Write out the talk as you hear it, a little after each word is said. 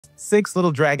Six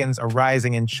little dragons are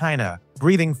rising in China,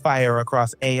 breathing fire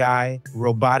across AI,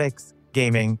 robotics,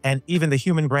 gaming, and even the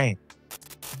human brain.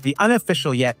 The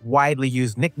unofficial yet widely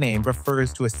used nickname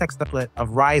refers to a sextuplet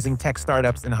of rising tech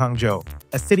startups in Hangzhou,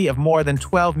 a city of more than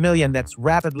 12 million that's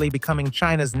rapidly becoming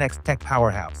China's next tech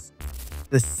powerhouse.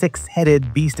 The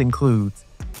six-headed beast includes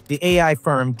the AI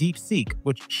firm DeepSeek,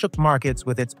 which shook markets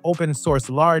with its open-source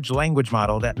large language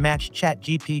model that matched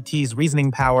ChatGPT's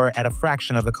reasoning power at a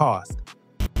fraction of the cost.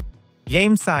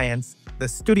 Game Science, the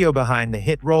studio behind the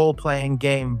hit role-playing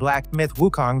game Black Myth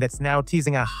Wukong that's now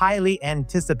teasing a highly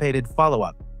anticipated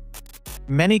follow-up.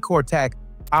 Manycore Tech,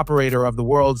 operator of the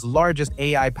world's largest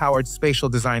AI-powered spatial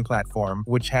design platform,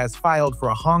 which has filed for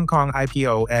a Hong Kong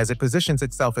IPO as it positions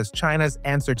itself as China's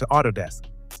answer to Autodesk.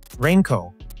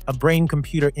 Rainco, a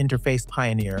brain-computer interface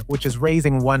pioneer, which is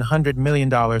raising $100 million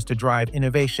to drive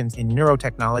innovations in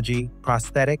neurotechnology,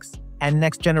 prosthetics, and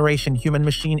next-generation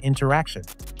human-machine interaction.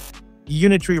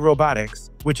 Unitary Robotics,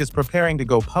 which is preparing to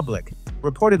go public,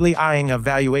 reportedly eyeing a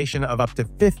valuation of up to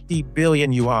 50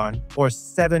 billion yuan, or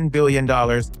 $7 billion,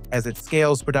 as it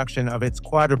scales production of its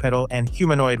quadrupedal and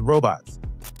humanoid robots.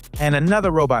 And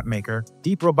another robot maker,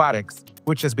 Deep Robotics,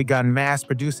 which has begun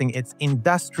mass-producing its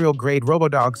industrial-grade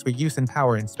robodogs for use in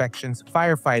power inspections,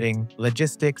 firefighting,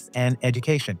 logistics, and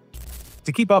education.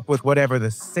 To keep up with whatever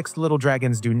the six little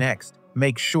dragons do next,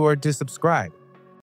 make sure to subscribe.